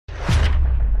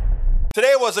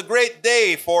Today was a great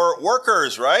day for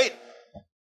workers, right?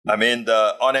 I mean,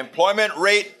 the unemployment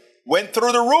rate went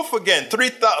through the roof again,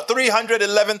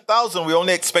 311,000. We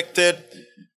only expected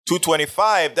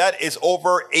 225. That is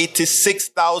over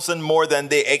 86,000 more than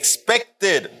they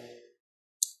expected.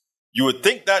 You would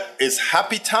think that is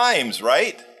happy times,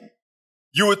 right?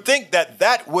 You would think that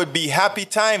that would be happy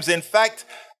times. In fact,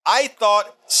 I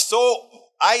thought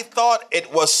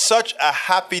it was such a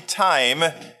happy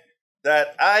time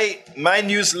that my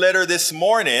newsletter this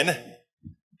morning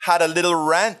had a little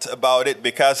rant about it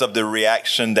because of the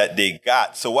reaction that they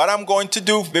got. So what I'm going to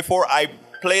do before I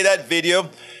play that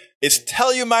video is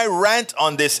tell you my rant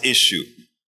on this issue,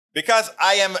 because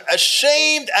I am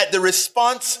ashamed at the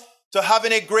response to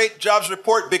having a great jobs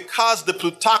report, because the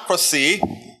plutocracy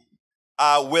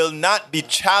will not be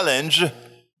challenged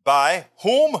by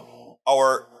whom?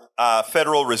 Our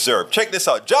Federal Reserve. Check this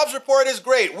out. Jobs report is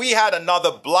great. We had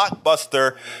another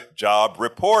blockbuster job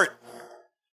report.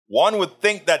 One would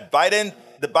think that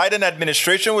the Biden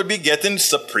administration would be getting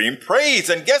supreme praise.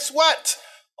 And guess what?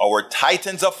 Our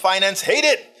titans of finance hate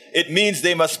it. It means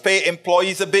they must pay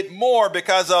employees a bit more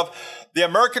because of the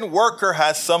American worker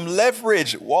has some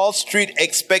leverage. Wall Street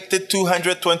expected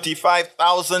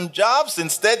 225,000 jobs.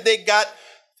 Instead, they got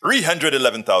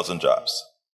 311,000 jobs.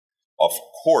 Of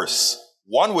course,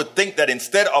 one would think that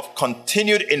instead of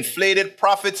continued inflated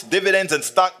profits, dividends, and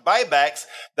stock buybacks,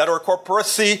 that our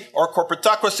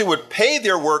corporatocracy would pay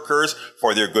their workers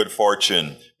for their good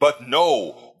fortune. But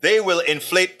no, they will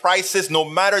inflate prices no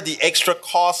matter the extra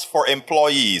costs for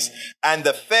employees. And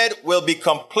the Fed will be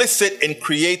complicit in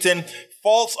creating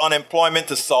false unemployment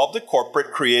to solve the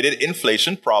corporate-created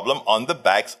inflation problem on the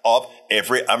backs of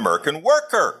every American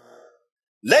worker.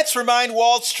 Let's remind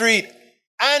Wall Street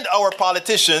and our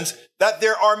politicians that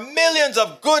there are millions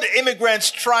of good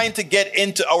immigrants trying to get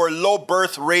into our low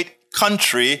birth rate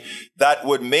country that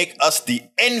would make us the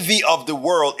envy of the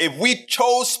world if we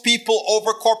chose people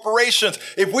over corporations,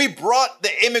 if we brought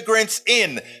the immigrants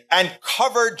in and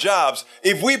covered jobs,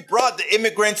 if we brought the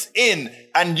immigrants in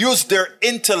and used their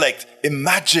intellect.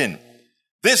 Imagine,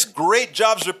 this great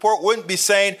jobs report wouldn't be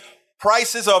saying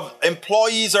prices of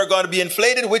employees are going to be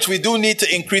inflated, which we do need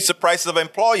to increase the prices of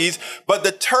employees, but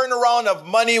the turnaround of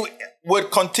money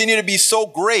would continue to be so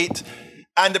great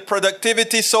and the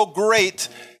productivity so great,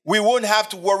 we wouldn't have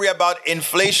to worry about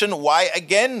inflation. Why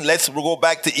again? Let's go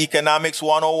back to Economics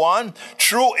 101.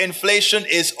 True inflation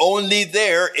is only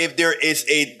there if there is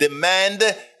a demand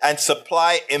and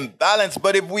supply imbalance.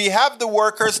 But if we have the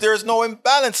workers, there's no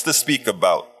imbalance to speak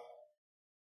about.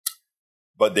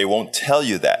 But they won't tell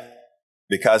you that,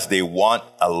 because they want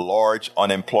a large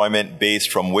unemployment base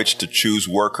from which to choose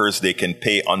workers they can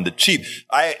pay on the cheap.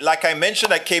 Like I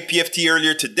mentioned at KPFT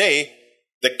earlier today,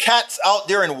 the cats out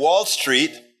there in Wall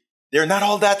Street, they're not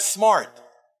all that smart.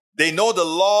 They know the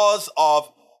laws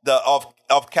of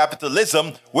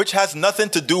capitalism, which has nothing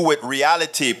to do with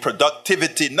reality,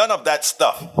 productivity, none of that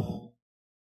stuff.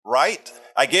 Right?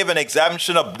 I gave an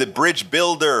exemption of the bridge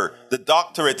builder, the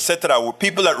doctor, etc.,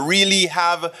 people that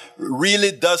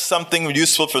really does something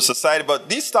useful for society. But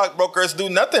these stockbrokers do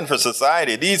nothing for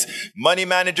society. These money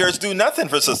managers do nothing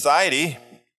for society.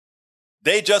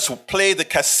 They just play the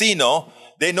casino.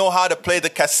 They know how to play the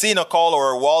casino call,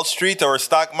 or Wall Street or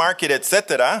stock market,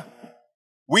 etc.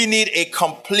 We need a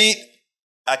complete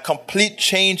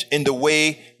change in the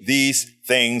way these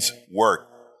things work.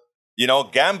 You know,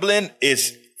 gambling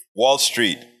is Wall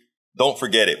Street. Don't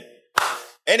forget it.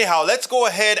 Anyhow, let's go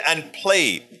ahead and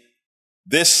play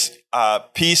this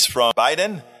piece from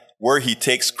Biden, where he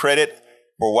takes credit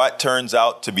for what turns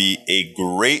out to be a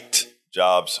great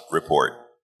jobs report.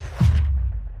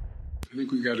 I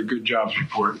think we got a good jobs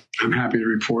report. I'm happy to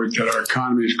report that our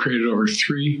economy has created over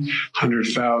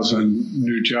 300,000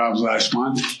 new jobs last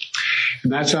month. And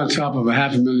that's on top of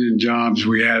 500,000 jobs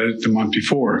we added the month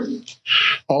before.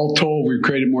 All told, we've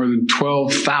created more than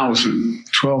 12,000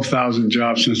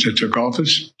 jobs since I took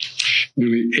office,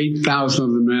 nearly 8,000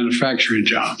 of them manufacturing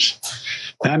jobs.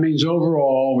 That means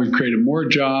overall, we've created more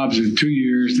jobs in 2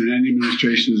 years than any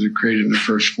administration has created in the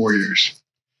first 4 years.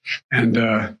 And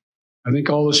I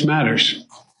think all this matters.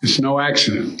 It's no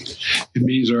accident. It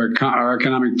means our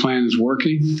economic plan is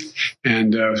working.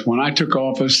 And when I took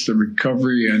office, the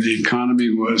recovery and the economy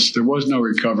there was no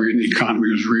recovery, and the economy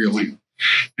was reeling.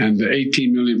 And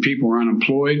 18 million people were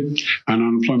unemployed on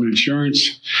unemployment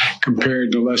insurance,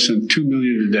 compared to less than 2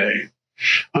 million today.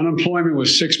 Unemployment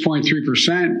was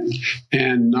 6.3%,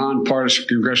 and nonpartisan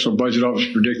Congressional Budget Office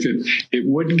predicted it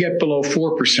wouldn't get below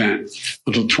 4%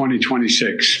 until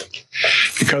 2026.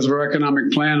 Because of our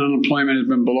economic plan, unemployment has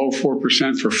been below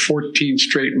 4% for 14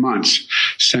 straight months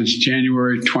since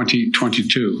January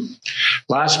 2022.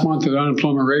 Last month, the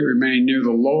unemployment rate remained near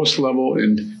the lowest level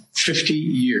in 50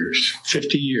 years.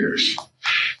 50 years.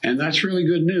 And that's really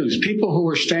good news. People who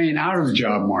were staying out of the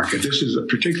job market, this is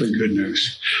particularly good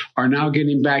news, are now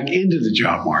getting back into the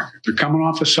job market. They're coming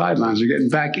off the sidelines. They're getting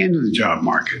back into the job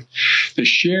market. The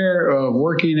share of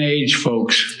working age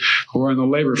folks who are in the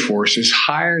labor force is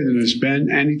higher than it's been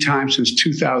any time since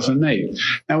 2008.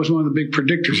 That was one of the big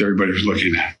predictors everybody was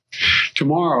looking at.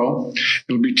 Tomorrow,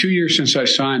 it'll be 2 years since I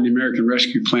signed the American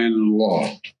Rescue Plan into law.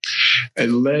 It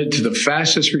led to the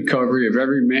fastest recovery of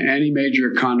any major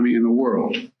economy in the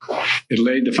world. It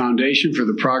laid the foundation for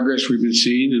the progress we've been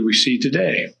seeing and we see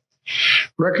today.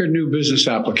 Record new business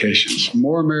applications,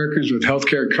 more Americans with health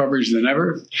care coverage than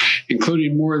ever,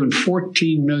 including more than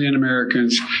 14 million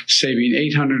Americans saving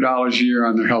 $800 a year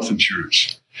on their health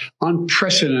insurance.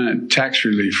 Unprecedented tax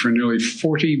relief for nearly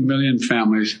 40 million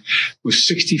families with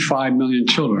 65 million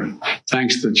children,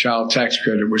 thanks to the child tax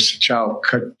credit, which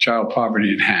cut child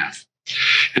poverty in half.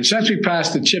 And since we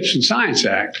passed the CHIPS and Science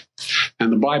Act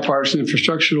and the Bipartisan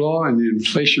Infrastructure Law and the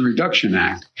Inflation Reduction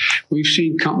Act, we've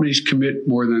seen companies commit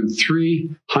more than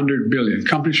 $300 billion.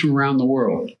 Companies from around the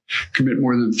world commit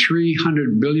more than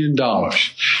 $300 billion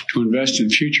to invest in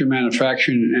future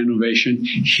manufacturing and innovation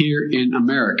here in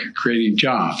America, creating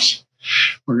jobs.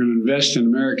 We're going to invest in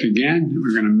America again.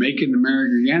 We're going to make it in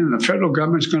America again. And the federal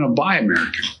government's going to buy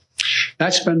America.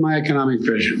 That's been my economic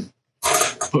vision.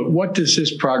 But what does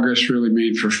this progress really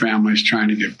mean for families trying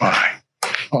to get by?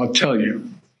 I'll tell you.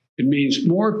 It means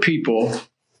more people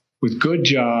with good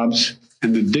jobs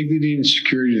and the dignity and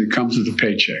security that comes with a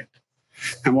paycheck.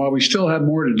 And while we still have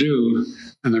more to do,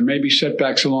 and there may be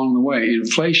setbacks along the way,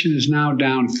 inflation is now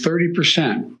down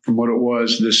 30% from what it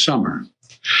was this summer.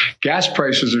 Gas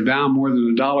prices are down more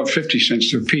than $1.50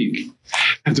 since their peak.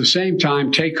 At the same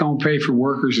time, take-home pay for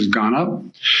workers has gone up,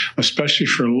 especially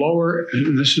for lower,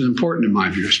 and this is important in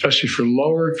my view, especially for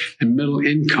lower and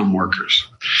middle-income workers.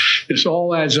 This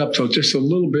all adds up to just a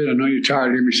little bit. I know you're tired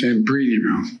of hearing me saying breathing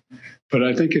room, but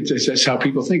I think that's how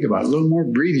people think about it, a little more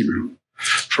breathing room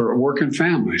for working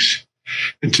families.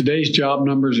 And today's job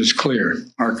numbers is clear.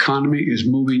 Our economy is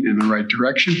moving in the right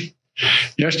direction.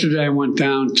 Yesterday, I went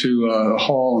down to a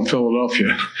hall in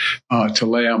Philadelphia to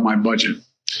lay out my budget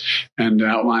and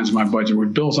outlines my budget,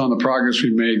 which builds on the progress we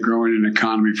made growing an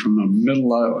economy from the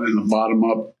middle and the bottom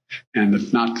up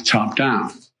and not the top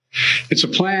down. It's a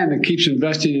plan that keeps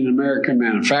investing in American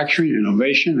manufacturing,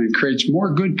 innovation, and creates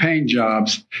more good-paying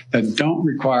jobs that don't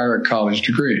require a college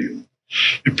degree.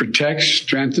 It protects,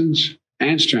 strengthens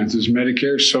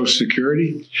Medicare, Social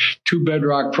Security, two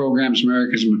bedrock programs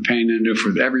Americans have been paying into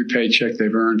for every paycheck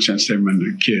they've earned since they've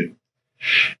been a kid.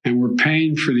 And we're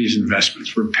paying for these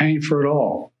investments. We're paying for it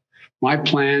all. My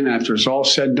plan, after it's all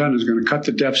said and done, is going to cut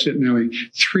the deficit nearly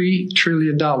 $3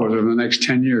 trillion over the next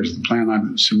 10 years, the plan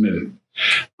I've submitted.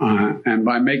 And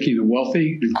by making the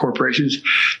wealthy and corporations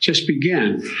just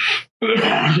begin to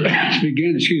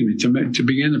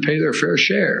pay their fair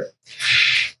share.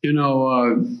 You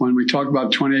know, when we talk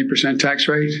about 28% tax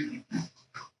rate,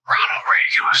 Ronald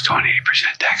Reagan was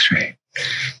 28% tax rate.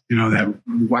 You know, that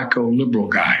wacko liberal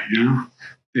guy, you know,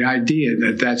 the idea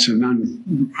that that's an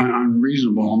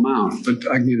unreasonable amount, but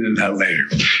I can get into that later.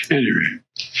 Anyway,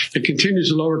 it continues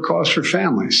to lower costs for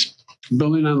families.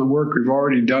 Building on the work we've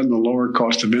already done to lower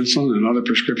cost of insulin and other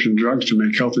prescription drugs to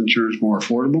make health insurance more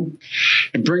affordable.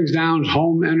 It brings down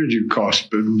home energy costs,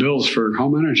 bills for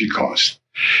home energy costs.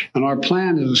 And our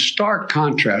plan is a stark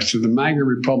contrast to the MAGA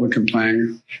Republican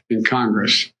plan in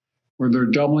Congress, where they're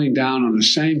doubling down on the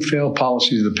same failed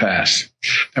policies of the past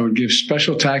that would give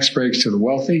special tax breaks to the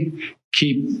wealthy,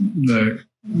 keep the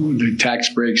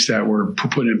tax breaks that were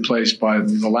put in place by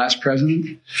the last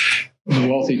president, the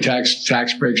wealthy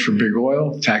tax breaks for big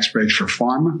oil, tax breaks for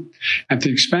pharma, at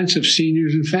the expense of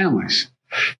seniors and families.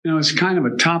 You know, it's kind of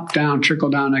a top-down,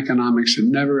 trickle-down economics that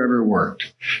never, ever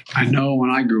worked. I know when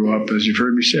I grew up, as you've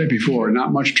heard me say before,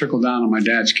 not much trickle-down on my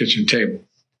dad's kitchen table.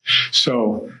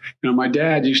 So, you know, my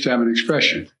dad used to have an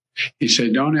expression. He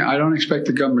said, I don't expect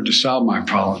the government to solve my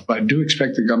problems, but I do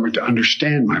expect the government to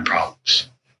understand my problems.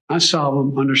 Not solve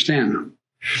them, understand them.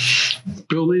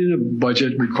 Building a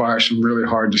budget requires some really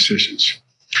hard decisions.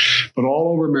 But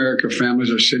all over America,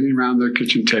 families are sitting around their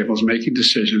kitchen tables making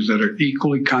decisions that are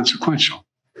equally consequential.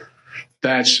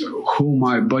 That's who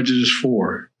my budget is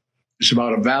for. It's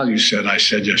about a value set, I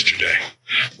said yesterday.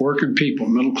 Working people,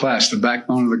 middle class, the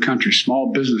backbone of the country,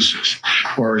 small businesses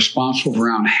who are responsible for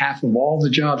around half of all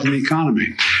the jobs in the economy.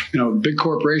 Big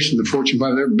corporations, the Fortune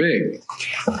 500, they're big.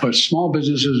 But small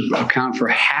businesses account for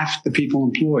half the people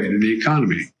employed in the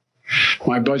economy.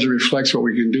 My budget reflects what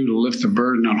we can do to lift the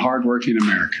burden on hardworking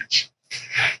Americans.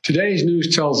 Today's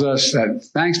news tells us that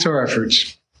thanks to our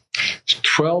efforts,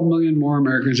 12 million more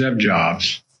Americans have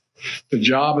jobs. The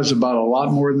job is about a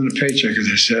lot more than a paycheck, as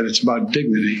I said. It's about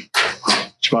dignity.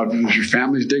 It's about your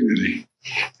family's dignity.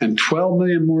 And 12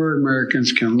 million more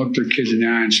Americans can look their kids in the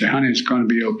eye and say, honey, it's going to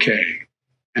be okay,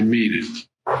 and mean it.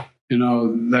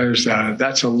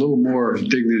 That's a little more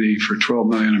dignity for 12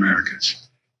 million Americans.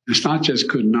 It's not just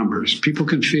good numbers. People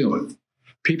can feel it.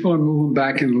 People are moving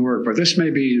back into work. But this may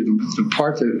be the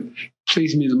part that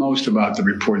pleased me the most about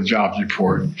the jobs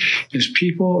report, is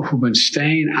people who've been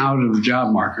staying out of the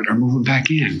job market are moving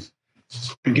back in,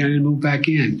 beginning to move back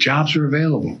in. Jobs are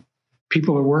available.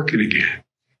 People are working again.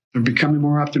 They're becoming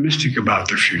more optimistic about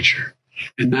their future.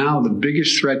 And now the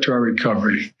biggest threat to our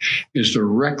recovery is the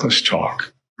reckless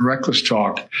talk. Reckless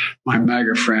talk, my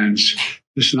MAGA friends.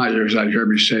 This is not yours. I heard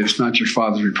me say it's not your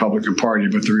father's Republican Party,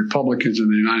 but the Republicans in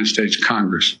the United States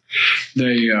Congress.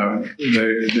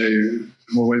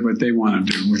 What they want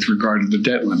to do with regard to the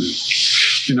debt limit.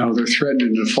 They're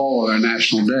threatening to default on our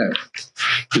national debt.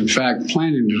 In fact,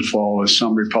 planning to default, as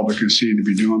some Republicans seem to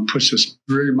be doing, puts us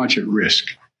very much at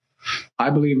risk. I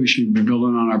believe we should be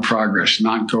building on our progress,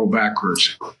 not go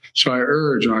backwards. So I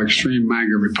urge our extreme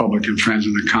MAGA Republican friends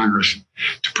in the Congress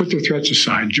to put their threats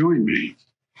aside. Join me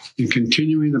in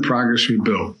continuing the progress we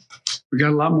built. We got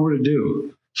a lot more to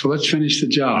do. So let's finish the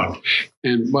job.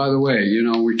 And by the way,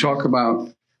 we talk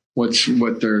about I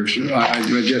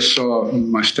just saw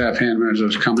my staff handler as I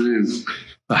was coming in,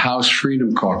 the House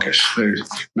Freedom Caucus.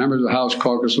 Members of the House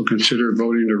Caucus will consider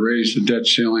voting to raise the debt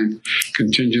ceiling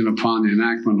contingent upon the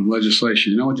enactment of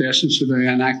legislation. You know what the essence of the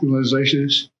enactment of legislation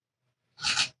is?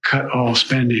 Cut all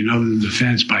spending other than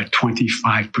defense by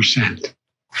 25%.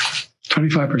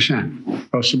 25%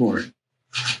 across the board.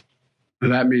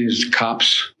 And that means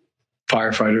cops,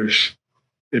 firefighters.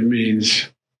 It means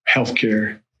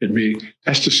healthcare.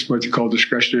 That's just what they call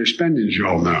discretionary spending, as you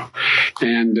all know.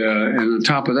 And on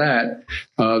top of that,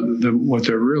 what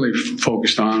they're really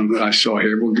focused on, that I saw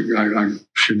here, I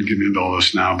shouldn't get into all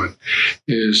this now, but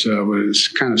it's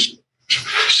kind of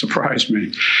surprised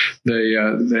me.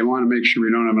 They want to make sure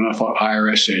we don't have enough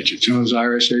IRS agents. Those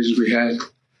IRS agents we had?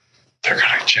 They're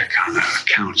going to check on the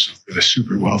accounts for the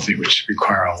super wealthy, which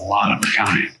require a lot of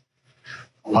accounting,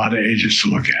 a lot of agents to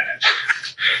look at it.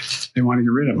 They want to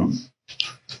get rid of them.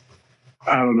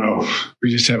 I don't know.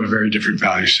 We just have a very different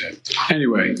value set.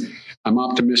 Anyway, I'm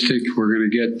optimistic. We're going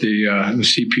to get the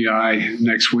CPI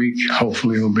next week.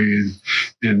 Hopefully, it'll be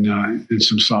in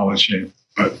some solid shape.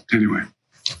 But anyway,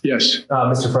 yes.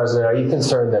 Mr. President, are you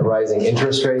concerned that rising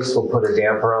interest rates will put a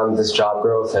damper on this job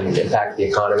growth and impact the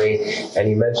economy? And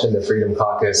you mentioned the Freedom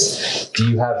Caucus.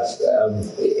 Do you have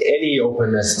any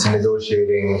openness to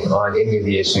negotiating on any of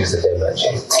the issues that they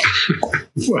mentioned?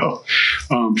 Well,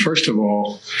 first of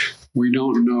all, we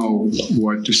don't know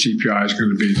what the CPI is going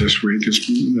to be this week,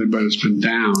 but it's been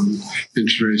down.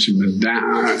 Interest rates have been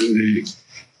down. The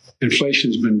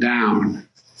inflation's been down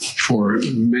for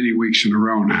many weeks in a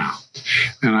row now.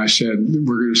 And I said,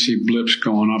 we're going to see blips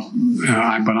going up,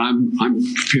 but I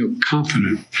feel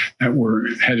confident that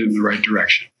we're headed in the right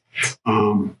direction.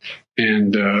 And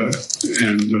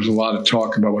there's a lot of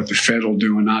talk about what the Fed will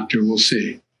do and not do. We'll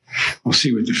see. We'll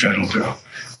see what the Fed will do.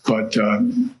 But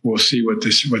we'll see what the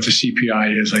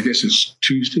CPI is. I guess it's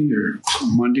Tuesday or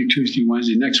Monday, Tuesday,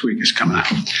 Wednesday. Next week is coming out.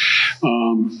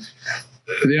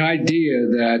 The idea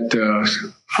that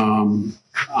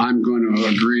I'm going to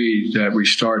agree that we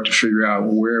start to figure out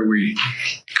where we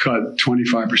cut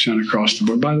 25% across the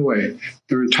board. By the way,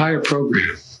 their entire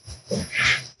program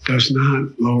does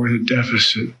not lower the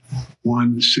deficit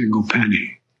one single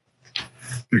penny.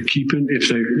 They're keeping,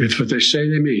 if what they say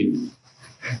they mean,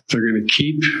 they're going to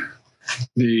keep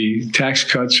the tax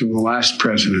cuts from the last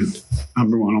president,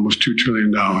 number one, almost $2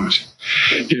 trillion.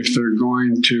 If they're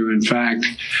going to, in fact,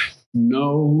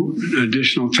 no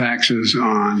additional taxes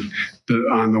on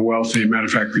the wealthy, matter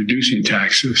of fact, reducing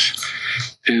taxes.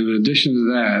 And in addition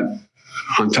to that,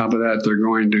 on top of that, they're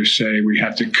going to say we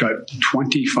have to cut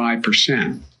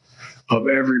 25% of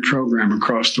every program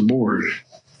across the board.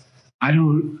 I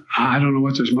don't know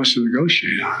what there's much to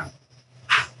negotiate on.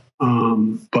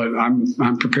 But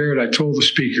I'm prepared. I told the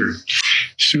speaker, as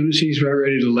soon as he's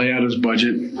ready to lay out his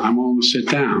budget, I'm willing to sit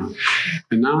down.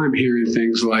 And now I'm hearing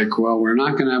things like, well, we're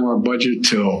not going to have our budget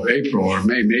till April or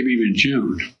May, maybe even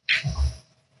June.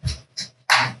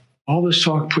 All this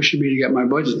talk pushing me to get my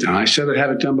budget done. I said I'd have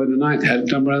it done by the 9th. I had it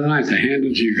done by the 9th. I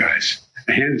handed it to you guys.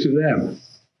 I handed it to them.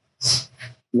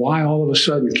 Why all of a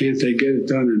sudden can't they get it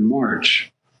done in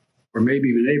March or maybe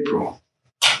even April,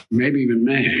 maybe even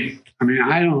May? I mean,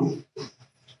 I don't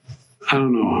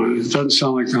know. It doesn't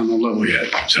sound like they're on the level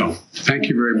yet. So thank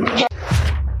you very much.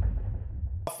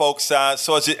 Folks,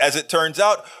 so as it turns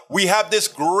out, we have this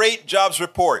great jobs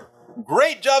report.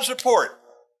 Great jobs report.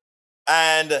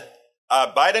 And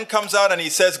Biden comes out and he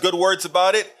says good words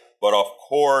about it. But of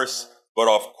course,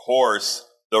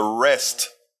 the rest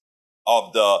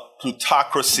of the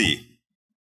plutocracy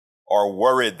are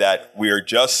worried that we are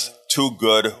just too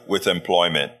good with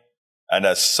employment. And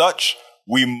as such,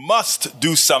 we must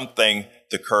do something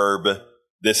to curb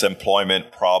this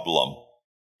employment problem.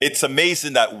 It's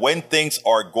amazing that when things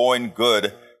are going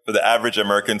good for the average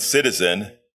American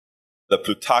citizen, the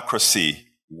plutocracy,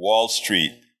 Wall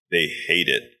Street, they hate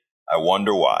it. I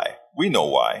wonder why. We know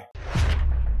why.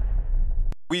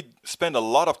 We spend a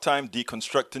lot of time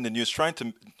deconstructing the news, trying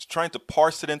to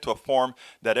parse it into a form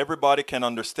that everybody can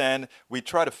understand. We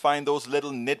try to find those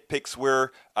little nitpicks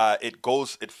where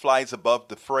it flies above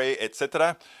the fray,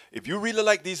 etc. If you really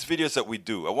like these videos that we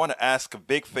do, I want to ask a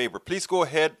big favor. Please go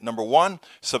ahead. Number 1,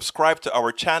 subscribe to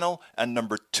our channel. And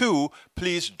number 2,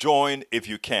 please join if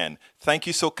you can. Thank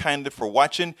you so kindly for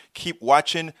watching. Keep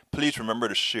watching. Please remember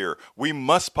to share. We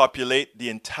must populate the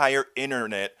entire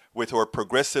internet with our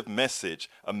progressive message,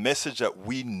 a message that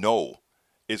we know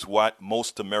is what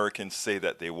most Americans say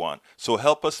that they want. So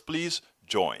help us, please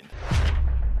join.